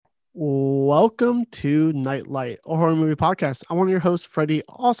Welcome to Nightlight, a horror movie podcast. I'm one of your hosts, Freddie,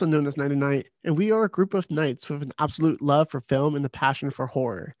 also known as Night Night, and we are a group of knights with an absolute love for film and a passion for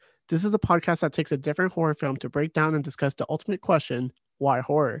horror. This is a podcast that takes a different horror film to break down and discuss the ultimate question, why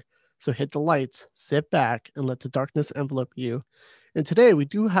horror? So hit the lights, sit back, and let the darkness envelope you. And today we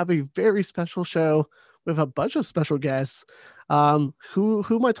do have a very special show with a bunch of special guests. Who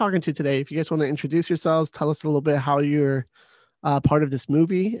am I talking to today? If you guys want to introduce yourselves, tell us a little bit how you're part of this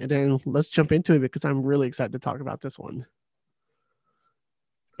movie, and then let's jump into it because I'm really excited to talk about this one.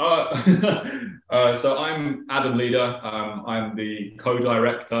 So I'm Adam Leader. I'm the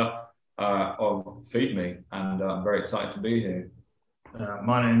co-director of Feed Me, and I'm very excited to be here.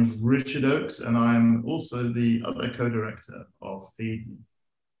 My name's Richard Oakes, and I'm also the other co-director of Feed Me.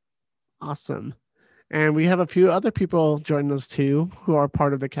 Awesome. And we have a few other people joining us too who are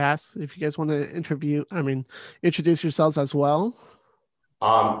part of the cast. If you guys want to introduce yourselves as well.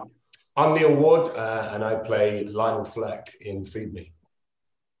 I'm Neil Ward, and I play Lionel Fleck in Feed Me.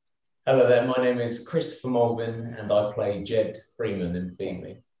 Hello there, my name is Christopher Mulvin, and I play Jed Freeman in Feed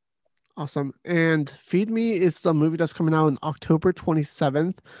Me. Awesome. And Feed Me is a movie that's coming out on October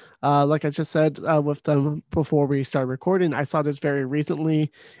 27th. Like I just said with them before we started recording, I saw this very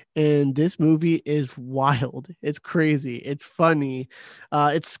recently, and this movie is wild. It's crazy. It's funny.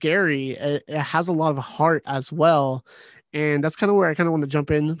 It's scary. It has a lot of heart as well. And that's kind of where I kind of want to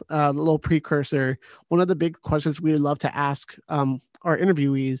jump in, a little precursor. One of the big questions we love to ask our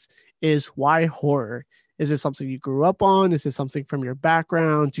interviewees is why horror? Is it something you grew up on? Is it something from your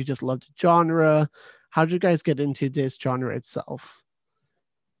background? Do you just love the genre? How did you guys get into this genre itself?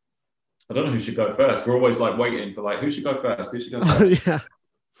 I don't know who should go first. We're always like waiting for who should go first? Who should go first? Yeah.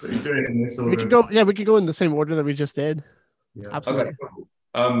 But you do it in this order. We could go in the same order that we just did. Yeah. Absolutely.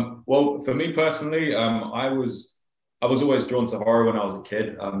 Okay. Well, for me personally, I was always drawn to horror when I was a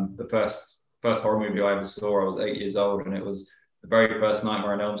kid. The first horror movie I ever saw, I was 8 years old, and it was the very first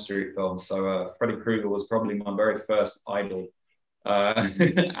Nightmare on Elm Street film. So Freddy Krueger was probably my very first idol.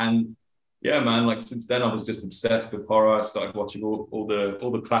 And yeah, man, since then I was just obsessed with horror. I started watching all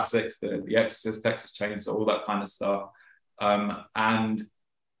the classics, the Exorcist, Texas Chainsaw, all that kind of stuff. And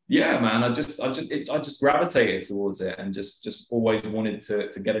yeah, man, I just gravitated towards it and just always wanted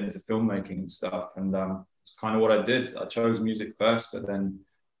to get into filmmaking and stuff. And it's kind of what I did. I chose music first, but then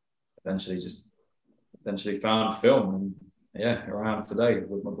eventually found film. And yeah, here I am today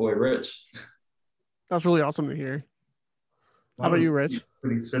with my boy Rich. That's really awesome to hear. How about you, Rich?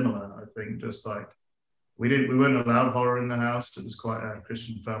 Pretty similar, I think. Just we weren't allowed horror in the house. It was quite a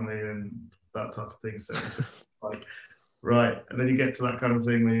Christian family and that type of thing. So it was right. And then you get to that kind of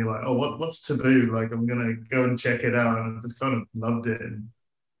thing where you're like, oh, what's taboo? I'm gonna go and check it out, and I just kind of loved it. And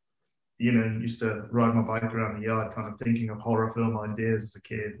used to ride my bike around the yard, kind of thinking of horror film ideas as a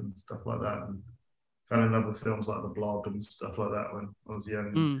kid and stuff like that. And fell in love with films like The Blob and stuff like that when I was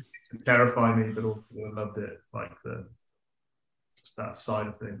young. It terrified me, but also I loved it, just that side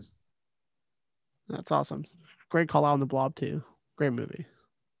of things. That's awesome. Great call out on The Blob too. Great movie.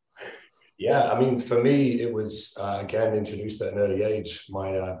 Yeah, I mean, for me, it was, again, introduced at an early age.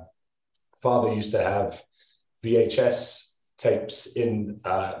 My father used to have VHS tapes in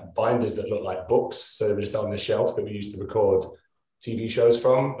binders that looked like books. So they were just on the shelf that we used to record TV shows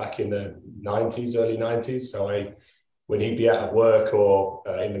from back in the 90s, early 90s. So when he'd be out at work or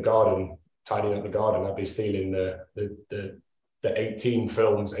in the garden, tidying up the garden, I'd be stealing the 18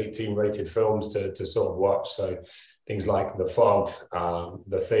 rated films to sort of watch. So things like The Fog,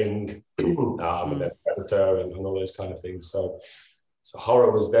 The Thing, and then Predator and all those kind of things. So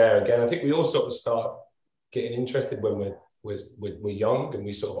horror was there again. I think we all sort of start getting interested when we're young and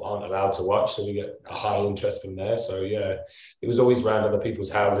we sort of aren't allowed to watch, so we get a high interest from there. So yeah, it was always around other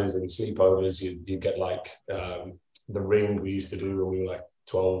people's houses and sleepovers. You get The Ring we used to do when we were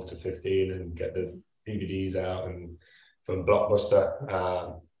 12 to 15 and get the DVDs out and from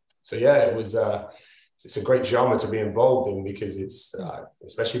Blockbuster. So yeah, it was it's a great genre to be involved in because it's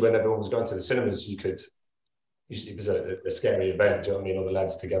especially when everyone was going to the cinemas, it was a scary event, do you know what I mean? All the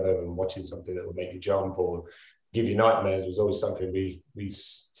lads together and watching something that would make you jump or give you nightmares was always something we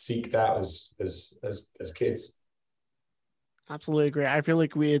seeked out as kids. Absolutely agree. I feel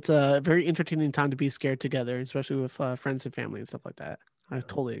like it's a very entertaining time to be scared together, especially with friends and family and stuff like that. I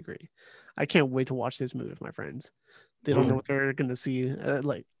totally agree. I can't wait to watch this movie with my friends. They don't know what they're going to see.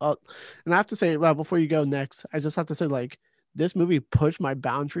 And I have to say, before you go next, I just have to say, this movie pushed my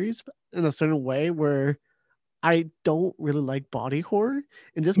boundaries in a certain way where I don't really like body horror,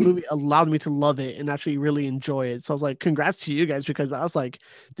 and this movie allowed me to love it and actually really enjoy it. So I was like, congrats to you guys, because I was like,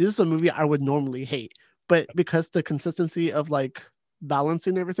 this is a movie I would normally hate, but because the consistency of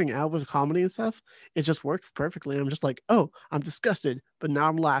balancing everything out with comedy and stuff, it just worked perfectly. I'm just like, oh, I'm disgusted, but now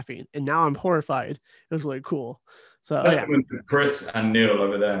I'm laughing, and now I'm horrified. It was really cool. So yeah. Testament to Chris and Neil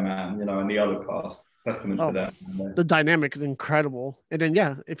over there, man. You know, and the other cast. Testament to them. The dynamic is incredible. And then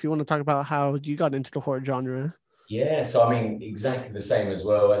yeah, if you want to talk about how you got into the horror genre. Yeah, so I mean, exactly the same as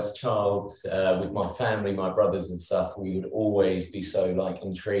well. As a child, with my family, my brothers and stuff, we would always be so like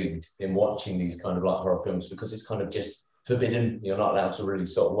intrigued in watching these kind of like horror films because it's kind of just forbidden. You're not allowed to really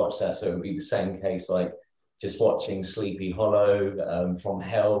sort of watch that. So it would be the same case like just watching Sleepy Hollow, From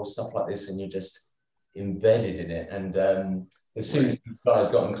Hell, stuff like this, and you're just embedded in it. And as soon as you guys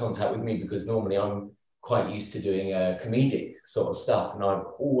got in contact with me, because normally I'm quite used to doing comedic sort of stuff, and I've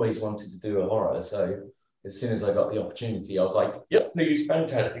always wanted to do a horror. So as soon as I got the opportunity, I was like, yep, please,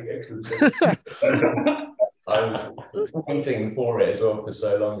 fantastic, excellent. I was waiting for it as well for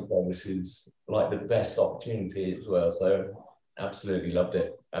so long. So this is like the best opportunity as well. So absolutely loved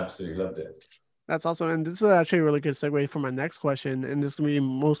it. Absolutely loved it. That's awesome. And this is actually a really good segue for my next question. And this is going to be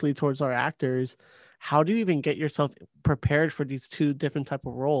mostly towards our actors. How do you even get yourself prepared for these two different type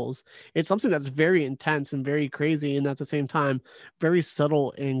of roles? It's something that's very intense and very crazy, and at the same time, very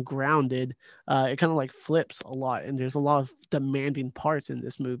subtle and grounded. It kind of like flips a lot, and there's a lot of demanding parts in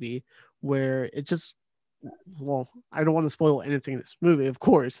this movie where it just, well, I don't want to spoil anything in this movie, of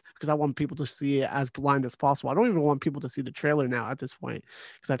course, because I want people to see it as blind as possible. I don't even want people to see the trailer now at this point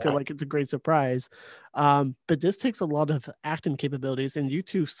because I feel like it's a great surprise. But this takes a lot of acting capabilities, and you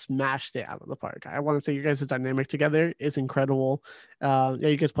two smashed it out of the park. I want to say you guys' dynamic together is incredible. Yeah,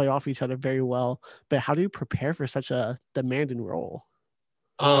 you guys play off each other very well. But how do you prepare for such a demanding role?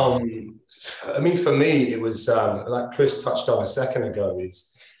 I mean, for me, it was like Chris touched on a second ago.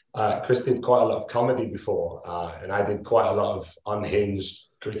 Chris did quite a lot of comedy before, and I did quite a lot of unhinged,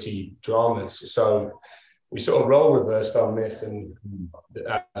 gritty dramas. So we sort of role reversed on this, and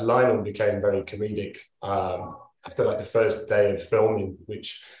Lionel became very comedic after like the first day of filming,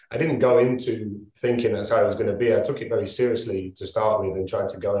 which I didn't go into thinking that's how it was going to be. I took it very seriously to start with and tried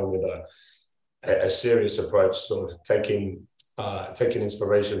to go in with a serious approach, sort of taking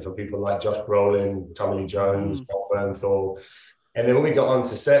inspiration from people like Josh Brolin, Tommy Lee Jones, Bob Bernthal. And then when we got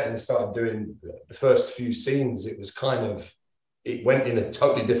onto set and started doing the first few scenes, it was it went in a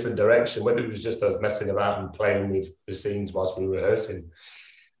totally different direction, whether it was just us messing about and playing with the scenes whilst we were rehearsing.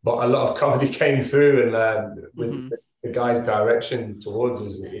 But a lot of comedy came through, and with the guy's direction towards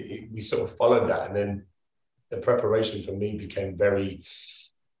us, we sort of followed that. And then the preparation for me became very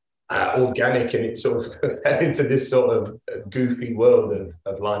organic, and it sort of fell into this sort of goofy world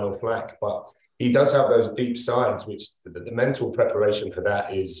of Lionel Flack. But he does have those deep sides, which the mental preparation for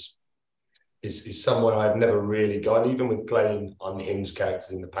that is somewhere I've never really gone. Even with playing unhinged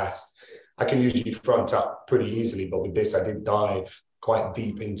characters in the past, I can usually front up pretty easily, but with this, I did dive quite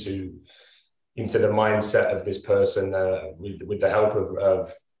deep into the mindset of this person with the help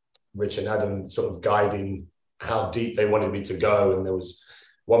of Rich and Adam sort of guiding how deep they wanted me to go. And there was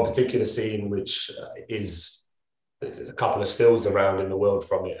one particular scene which there's a couple of stills around in the world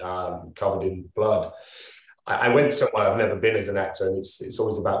from it, covered in blood. I went somewhere I've never been as an actor, and it's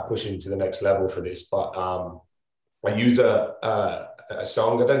always about pushing to the next level for this. But I use a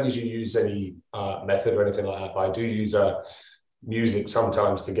song. I don't usually use any method or anything like that, but I do use music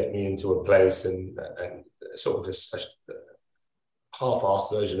sometimes to get me into a place, and sort of a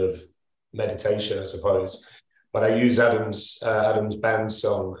half-assed version of meditation, I suppose. But I use Adam's band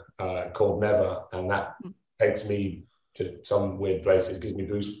song called Never, and that takes me to some weird places, gives me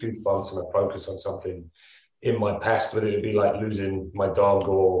goosebumps, and I focus on something in my past, whether it be like losing my dog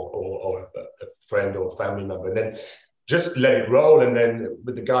or a friend or family member, and then just let it roll. And then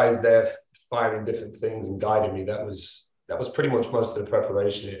with the guys there firing different things and guiding me, that was pretty much most of the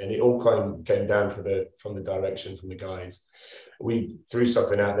preparation, and it all came down from the direction from the guys. We threw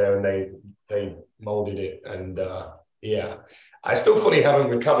something out there, and they molded it, and yeah, I still fully haven't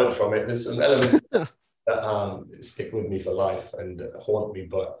recovered from it. There's some elements that stick with me for life and haunt me,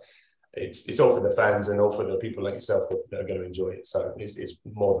 but it's all for the fans and all for the people like yourself that are going to enjoy it. So it's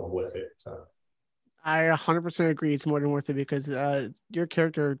more than worth it. So I 100% agree. It's more than worth it because your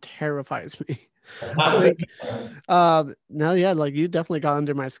character terrifies me. I think no, yeah, like you definitely got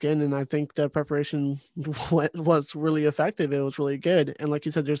under my skin, and I think the preparation was really effective. It was really good, and like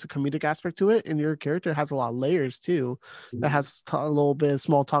you said, there's a comedic aspect to it, and your character has a lot of layers too. That has a little bit of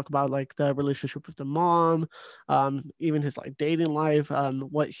small talk about like the relationship with the mom, even his like dating life,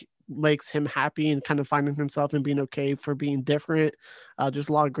 what makes him happy and kind of finding himself and being okay for being different. There's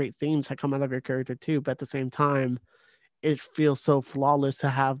a lot of great themes that come out of your character too, but at the same time, it feels so flawless to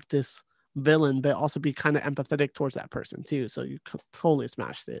have this villain, but also be kind of empathetic towards that person too. So you totally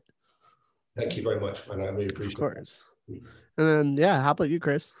smashed it. Thank you very much, man. I really appreciate it. Of course. And then, how about you,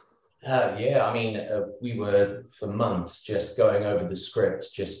 Chris? Yeah, I mean, we were for months just going over the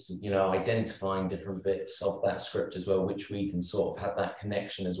script, just, identifying different bits of that script as well, which we can sort of have that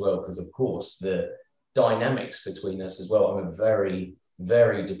connection as well. Because, of course, the dynamics between us as well. I'm a very,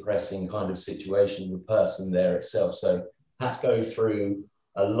 very depressing kind of situation, the person there itself. So had to go through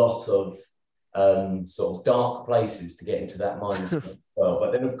a lot of sort of dark places to get into that mindset as well.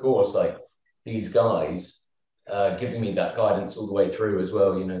 But then, of course, like these guys, giving me that guidance all the way through as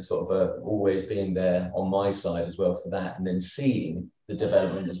well, sort of always being there on my side as well for that. And then seeing the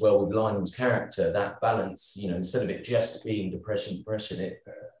development as well with Lionel's character, that balance, instead of it just being depression, it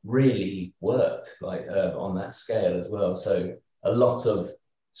really worked like on that scale as well. So a lot of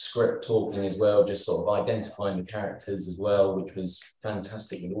script talking as well, just sort of identifying the characters as well, which was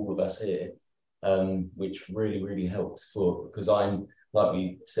fantastic with all of us here, which really, really helped because I'm, like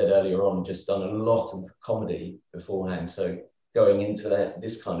we said earlier on, just done a lot of comedy beforehand. So going into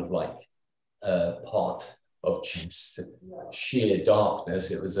this kind of like part of just sheer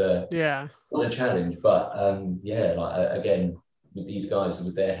darkness, it was a challenge. But again, with these guys,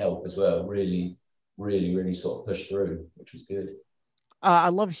 with their help as well, really, really, really sort of pushed through, which was good. I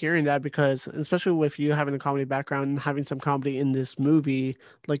love hearing that because, especially with you having a comedy background and having some comedy in this movie,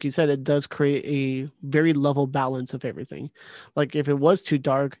 like you said, it does create a very level balance of everything. Like if it was too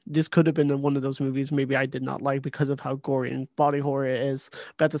dark, this could have been one of those movies maybe I did not like because of how gory and body horror it is.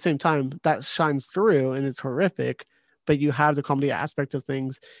 But at the same time, that shines through and it's horrific. But you have the comedy aspect of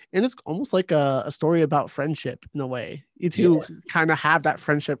things, and it's almost like a story about friendship in a way. You two kind of have that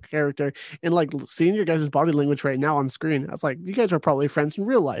friendship character, and like seeing your guys' body language right now on screen, I was like, you guys are probably friends in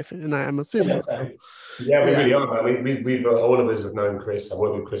real life, and I'm assuming. Yeah, we really are. We've all of us have known Chris. I've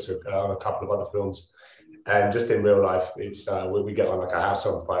worked with Chris on a couple of other films, and just in real life, it's we get on like a house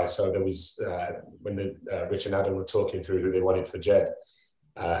on fire. So there was when Rich and Adam were talking through who they wanted for Jed,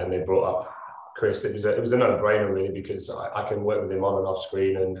 and they brought up Chris. It was a no-brainer really, because I can work with him on and off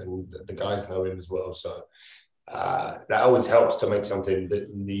screen, and the guys know him as well. So that always helps to make something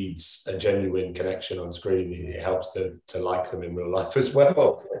that needs a genuine connection on screen. It helps to like them in real life as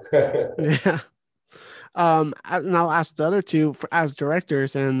well. Yeah. And I'll ask the other two, as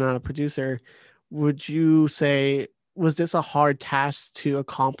directors and producer, would you say, was this a hard task to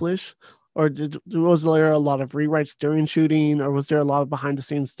accomplish? Or was there a lot of rewrites during shooting, or was there a lot of behind the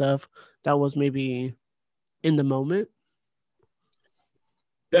scenes stuff that was maybe in the moment?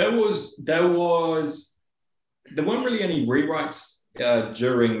 There weren't really any rewrites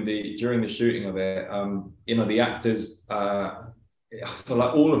during the shooting of it. The actors, so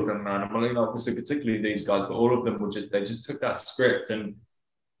like all of them, man. I mean, obviously particularly these guys, but all of them they just took that script, and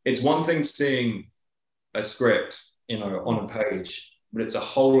it's one thing seeing a script, on a page. But it's a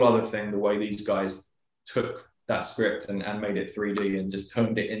whole other thing the way these guys took that script and made it 3D and just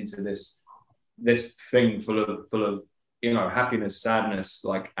turned it into this thing full of happiness, sadness,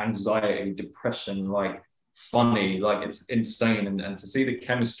 like anxiety, depression, like funny, like it's insane. And to see the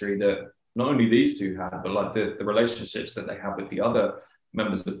chemistry that not only these two had, but like the relationships that they have with the other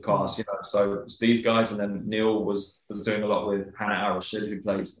members of the cast, So it's these guys, and then Neil was doing a lot with Hannah Al-Rashid, who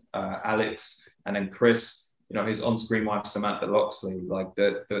plays Alex, and then Chris, his on-screen wife, Samantha Loxley. Like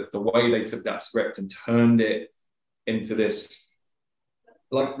the way they took that script and turned it into this,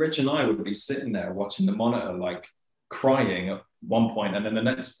 like Rich and I would be sitting there watching the monitor, like crying at one point, and then the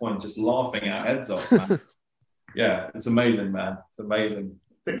next point just laughing our heads off, man. Yeah, it's amazing, man. It's amazing.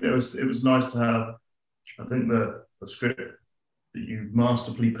 I think it was nice to have, I think the script that you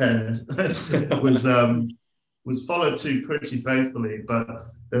masterfully penned was followed to pretty faithfully, but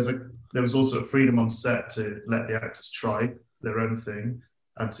there was also a freedom on set to let the actors try their own thing,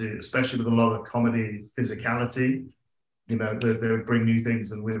 and to, especially with a lot of comedy physicality, they would bring new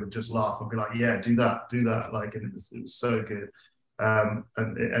things, and we would just laugh and be like, yeah, do that, like, and it was so good. And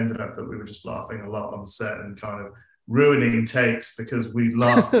it ended up that we were just laughing a lot on set and kind of ruining takes because we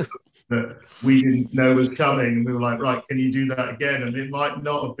laughed that we didn't know was coming, and we were like, right, can you do that again? And it might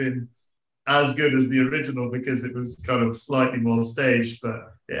not have been as good as the original because it was kind of slightly more staged,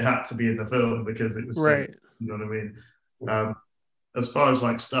 but it had to be in the film because it was right. So, you know what I mean? As far as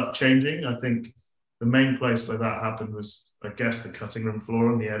like stuff changing, I think the main place where that happened was, I guess, the cutting room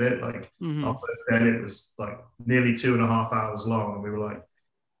floor and the edit. Like our first edit was like nearly 2.5 hours long, and we were like,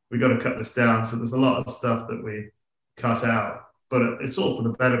 we got to cut this down. So there's a lot of stuff that we cut out, but it's all for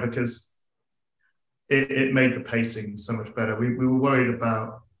the better because it made the pacing so much better. We were worried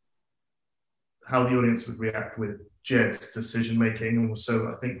about how the audience would react with Jed's decision making, and so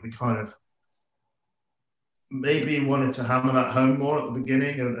I think we kind of maybe wanted to hammer that home more at the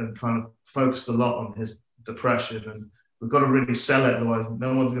beginning and kind of focused a lot on his depression. And we've got to really sell it, otherwise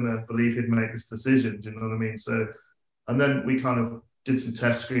no one's going to believe he'd make this decision. Do you know what I mean? So, and then we kind of did some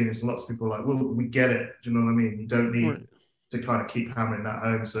test screenings, and lots of people were like, well, we get it. Do you know what I mean? You don't need to kind of keep hammering that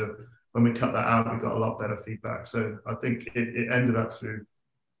home. So when we cut that out, we got a lot better feedback. So I think it ended up through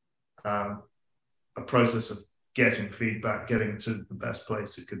a process of getting feedback, getting to the best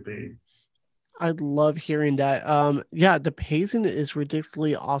place it could be. I love hearing that. Yeah, the pacing is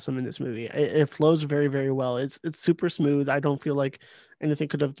ridiculously awesome in this movie. It flows very, very well. It's super smooth. I don't feel like anything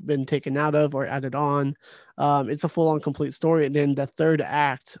could have been taken out of or added on. It's a full-on complete story. And then the third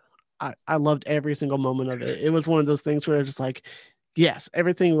act, I loved every single moment of it. It was one of those things where it's just like, yes,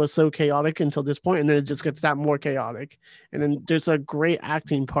 everything was so chaotic until this point, and then it just gets that more chaotic. And then there's a great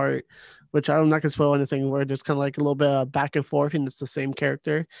acting part, which I'm not gonna spoil anything, where there's kind of like a little bit of back and forth, and it's the same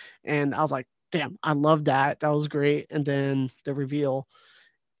character. And I was like, damn, I love that. That was great. And then the reveal.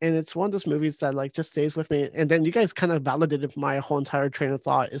 And it's one of those movies that like just stays with me. And then you guys kind of validated my whole entire train of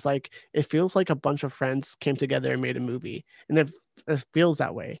thought. Is like, it feels like a bunch of friends came together and made a movie. And it feels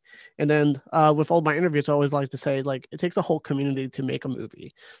that way. And then with all my interviews, I always like to say, like, it takes a whole community to make a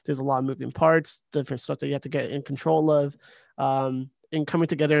movie. There's a lot of moving parts, different stuff that you have to get in control of. And coming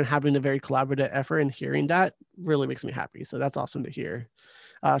together and having a very collaborative effort, and hearing that really makes me happy. So that's awesome to hear.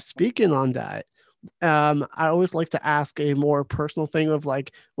 Speaking on that, I always like to ask a more personal thing of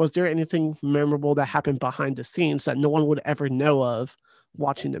like, was there anything memorable that happened behind the scenes that no one would ever know of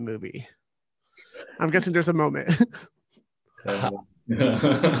watching the movie? I'm guessing there's a moment.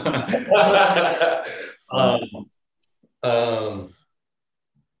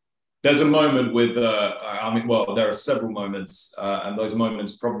 There's a moment with, I mean, well, there are several moments, and those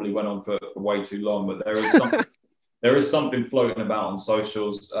moments probably went on for way too long, but there is something floating about on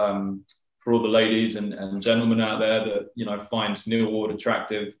socials for all the ladies and gentlemen out there that, you know, find Neil Ward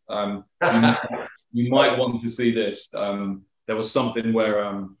attractive. You might want to see this. There was something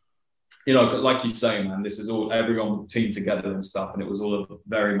where, you know, like you say, man, this is all everyone teamed together and stuff, and it was all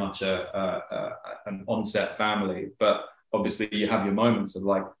very much an on-set family. But obviously, you have your moments of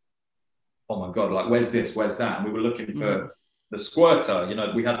like, oh my God, like, where's this, where's that? And we were looking for the squirter. You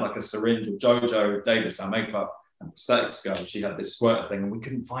know, we had like a syringe, or Jojo Davis, our makeup and prosthetics girl, she had this squirter thing, and we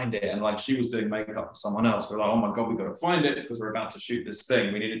couldn't find it. And like, she was doing makeup for someone else. We're like, oh my God, we got to find it because we're about to shoot this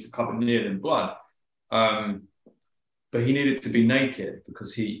thing. We needed to cover Neil in blood. But he needed to be naked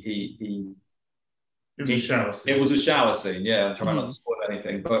because it was a shower scene. It was a shower scene, yeah. I'm trying not to spoil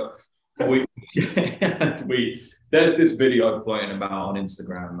anything, but there's this video floating about on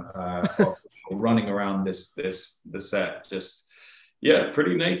Instagram of running around the set, just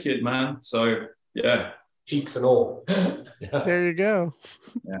pretty naked, man. So yeah, cheeks and all. There you go.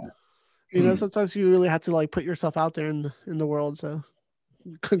 Yeah, you know, sometimes you really have to like put yourself out there in the world. So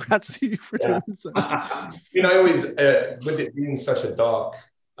congrats to you for doing so. You know, always with it being such a dark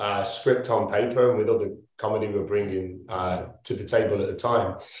script on paper, and with all the comedy we're bringing to the table at the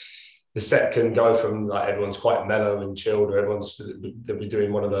time, the set can go from like everyone's quite mellow and chilled, or they'll be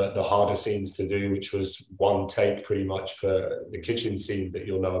doing one of the harder scenes to do, which was one take pretty much for the kitchen scene that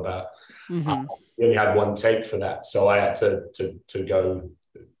you'll know about. We only had one take for that, so I had to go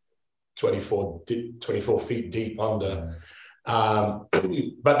 24 feet deep under. But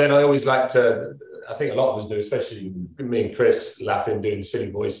then I always like to, I think a lot of us do, especially me and Chris, laughing, doing silly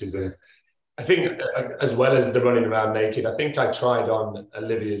voices. And I think as well as the running around naked, I think I tried on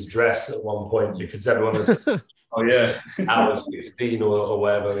Olivia's dress at one point because everyone was, oh yeah, I was 16 or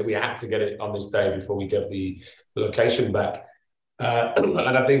whatever. We had to get it on this day before we gave the location back. And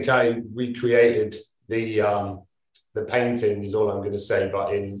I think I recreated the painting is all I'm going to say,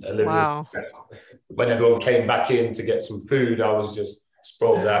 but in Olivia's dress. When everyone came back in to get some food, I was just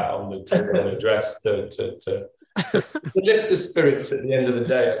sprawled out on the table in a dress to lift the spirits at the end of the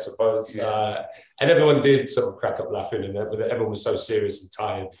day, I suppose. And everyone did sort of crack up laughing, and everyone was so serious and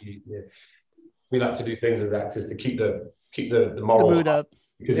tired. We like to do things as actors to keep the moral mood up.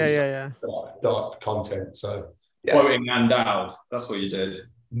 Because it's dark content. So quoting Mandowd, that's what you did.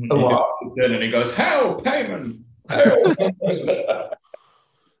 And he goes, "Help, Payman! Help!"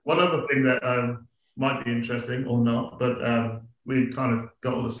 One other thing that might be interesting or not, but we kind of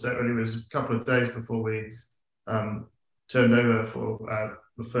got all the set ready. It was a couple of days before we turned over for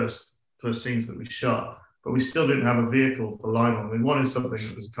the first scenes that we shot, but we still didn't have a vehicle for Lionel. We wanted something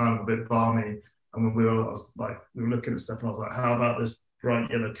that was kind of a bit balmy, and we were looking at stuff, and I was like, how about this bright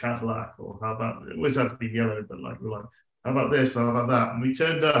yellow Cadillac, or how about, it always had to be yellow, but like, we're like, how about this, how about that? And we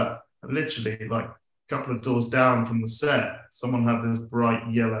turned up, and literally like a couple of doors down from the set, someone had this bright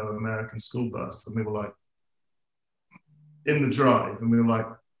yellow American school bus, and we were like, in the drive, and we were like,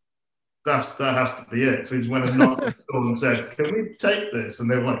 that has to be it. So we just went and knocked on the door and said, can we take this? And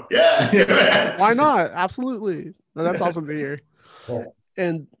they were like, yeah. Why not? Absolutely. No, that's awesome to hear. Yeah.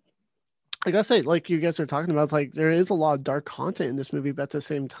 And I gotta say, like you guys are talking about, like there is a lot of dark content in this movie, but at the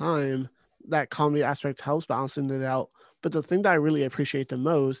same time, that comedy aspect helps balancing it out. But the thing that I really appreciate the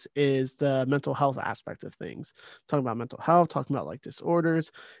most is the mental health aspect of things. Talking about mental health, talking about like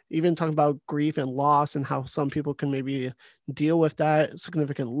disorders, even talking about grief and loss and how some people can maybe deal with that,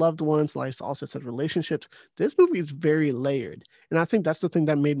 significant loved ones, like I also said, relationships. This movie is very layered. And I think that's the thing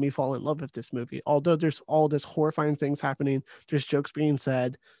that made me fall in love with this movie. Although there's all this horrifying things happening, there's jokes being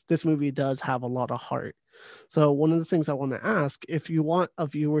said, this movie does have a lot of heart. So one of the things I want to ask, if you want a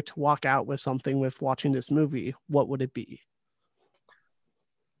viewer to walk out with something with watching this movie, what would it be?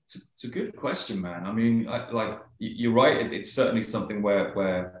 It's a good question, man. I mean, you're right. It's certainly something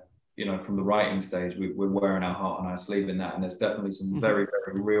where you know, from the writing stage, we're wearing our heart on our sleeve in that, and there's definitely some very,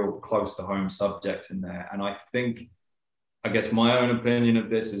 very real, close to home subjects in there. And I think, I guess my own opinion of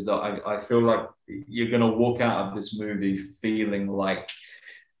this is that I feel like you're going to walk out of this movie feeling like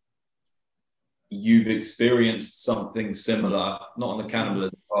you've experienced something similar, not on the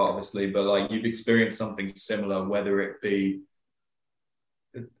cannibalism part, obviously, but like you've experienced something similar, whether it be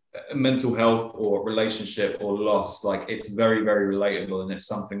mental health or relationship or loss. Like it's very, very relatable, and it's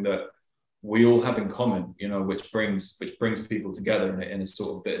something that we all have in common, you know, which brings people together in a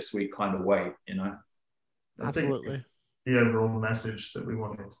sort of bittersweet kind of way, you know. Absolutely. The overall message that we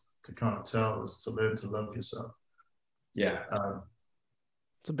wanted to kind of tell was to learn to love yourself. Yeah.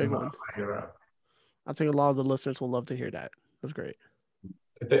 It's a big one. I think a lot of the listeners will love to hear that. That's great.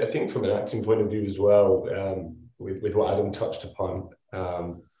 I think from an acting point of view as well, with what Adam touched upon,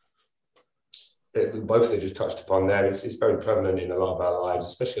 both they just touched upon there, it's very prevalent in a lot of our lives,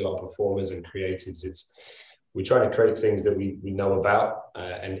 especially a lot of performers and creatives. We're trying to create things that we know about,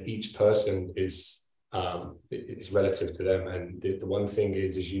 and each person is relative to them. And the one thing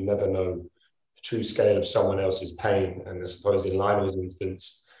is you never know the true scale of someone else's pain. And I suppose in Lionel's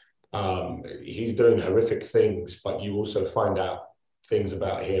instance, he's doing horrific things, but you also find out things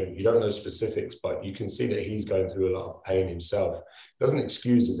about him. You don't know specifics, but you can see that he's going through a lot of pain himself. Doesn't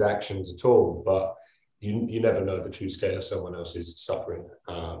excuse his actions at all, but you never know the true scale of someone else's suffering.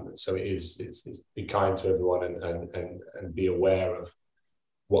 So it's be kind to everyone and be aware of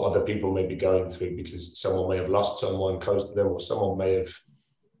what other people may be going through, because someone may have lost someone close to them, or someone may have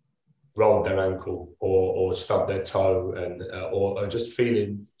rolled their ankle or stubbed their toe, and or just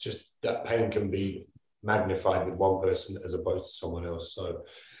feeling just that pain can be magnified with one person as opposed to someone else. So,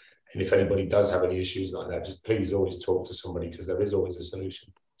 and if anybody does have any issues like that, just please always talk to somebody, because there is always a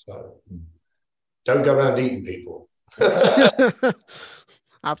solution. So don't go around eating people.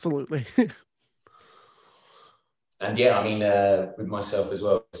 Absolutely. And yeah, I mean, with myself as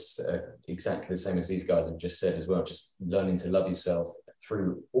well, it's exactly the same as these guys have just said as well, just learning to love yourself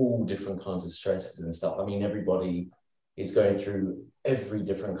through all different kinds of stresses and stuff. I mean, everybody is going through every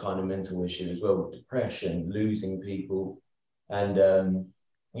different kind of mental issue as well, depression, losing people, and,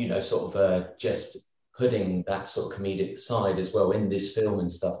 you know, sort of just putting that sort of comedic side as well in this film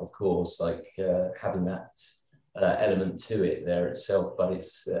and stuff, of course, like having that element to it there itself. But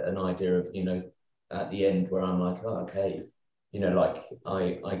it's an idea of, you know, at the end where I'm like, oh, okay, you know, like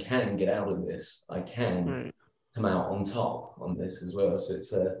I can get out of this. I can come out on top on this as well. So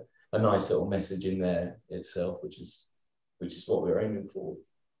it's a nice little message in there itself, which is what we're aiming for.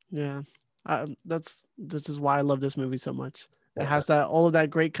 Yeah, this is why I love this movie so much. It has that all of that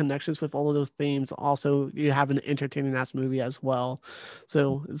great connections with all of those themes. Also, you have an entertaining ass movie as well.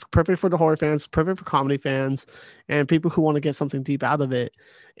 So it's perfect for the horror fans, perfect for comedy fans, and people who want to get something deep out of it.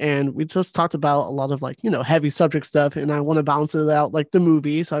 And we just talked about a lot of, like, you know, heavy subject stuff, and I want to balance it out like the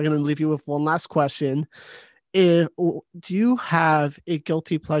movie. So I'm going to leave you with one last question. Do you have a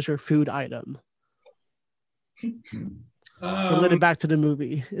guilty pleasure food item? Related back to the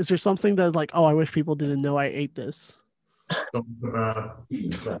movie. Is there something that's like, oh, I wish people didn't know I ate this? What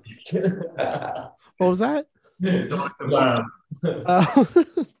was that?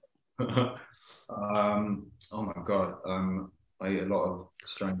 Oh my god, I eat a lot of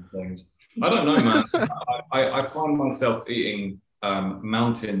strange things. I don't know, man. I find myself eating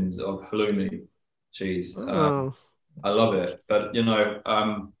mountains of halloumi cheese. I love it, but you know,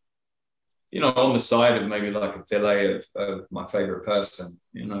 on the side of maybe like a fillet of my favorite person.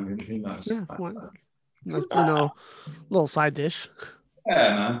 You know, who knows? Yeah, that's, you know, little side dish.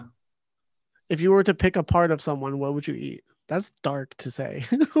 Yeah, man. If you were to pick a part of someone, what would you eat? That's dark to say.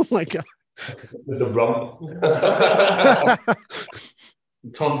 Oh my god. The rump.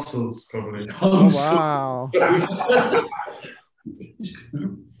 Tonsils, probably. Oh, wow.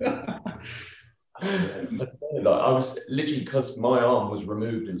 Like, I was literally, because my arm was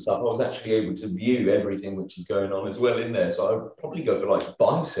removed and stuff, I was actually able to view everything which is going on as well in there. So I would probably go for like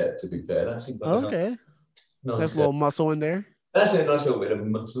bicep, to be fair. That seems like Okay. a nice, There's a little muscle in there. that's a nice little bit of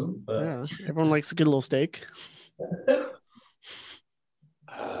muscle. But... Yeah. Everyone likes a good little steak.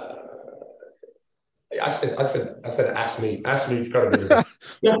 I said ass meat. Ass meat's got to be.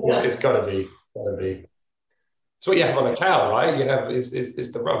 Yeah, it's got to be. It's what you have on a cow, right? You have it's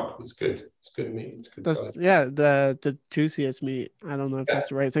the rump. It's good. It's good meat. It's good. The juiciest meat. I don't know if that's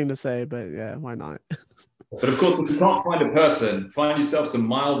the right thing to say, but yeah, why not? But of course, if you can't find a person, find yourself some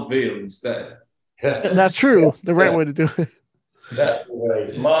mild veal instead. That's true. The right way to do it. That's the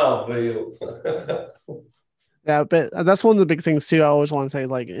way. Mild veal. Yeah, but that's one of the big things too. I always want to say,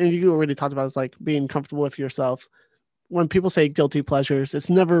 like, and you already talked about, is like being comfortable with yourself. When people say guilty pleasures, it's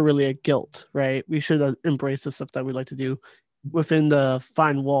never really a guilt, right? We should embrace the stuff that we like to do within the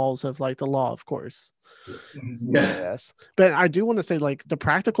fine walls of like the law, of course. Yeah. Yes, but I do want to say, like, the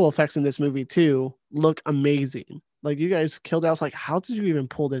practical effects in this movie too look amazing. Like, you guys killed it. I was like, how did you even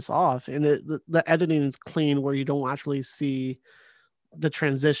pull this off? And the editing is clean, where you don't actually see the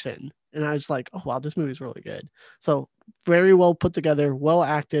transition. And I was like, oh wow, this movie is really good. So very well put together, well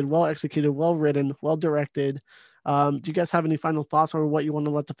acted, well executed, well written, well directed. Do you guys have any final thoughts or what you want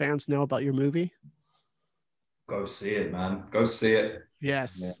to let the fans know about your movie? Go see it, man. Go see it.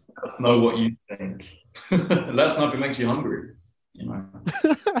 Yes. Let us know what you think. Let us know if it makes you hungry. You know.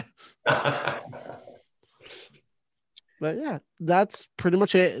 But yeah, that's pretty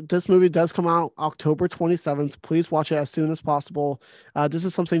much it. This movie does come out October 27th. Please watch it as soon as possible. This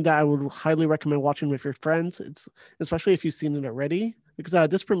is something that I would highly recommend watching with your friends. It's especially if you've seen it already, because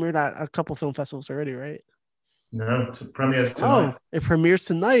this premiered at a couple film festivals already, right? No, it premieres tonight. Oh, it premieres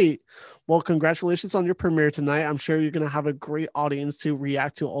tonight. Well, congratulations on your premiere tonight. I'm sure you're going to have a great audience to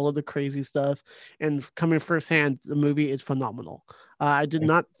react to all of the crazy stuff. And coming firsthand, the movie is phenomenal. I did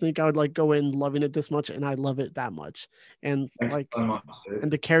not think I would like go in loving it this much, and I love it that much. And Thanks like, so much,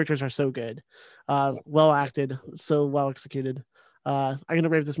 and the characters are so good, well acted, so well executed. I'm gonna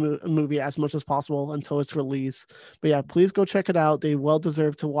rave this movie as much as possible until its release. But yeah, please go check it out. They well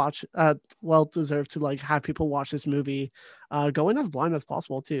deserve to watch. Well deserved to like have people watch this movie. Go in as blind as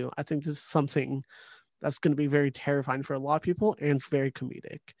possible too. I think this is something that's going to be very terrifying for a lot of people and very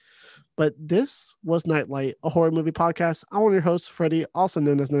comedic. But this was Nightlight, a horror movie podcast. I'm one of your hosts, Freddie, also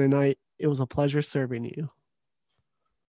known as Night Night. It was a pleasure serving you.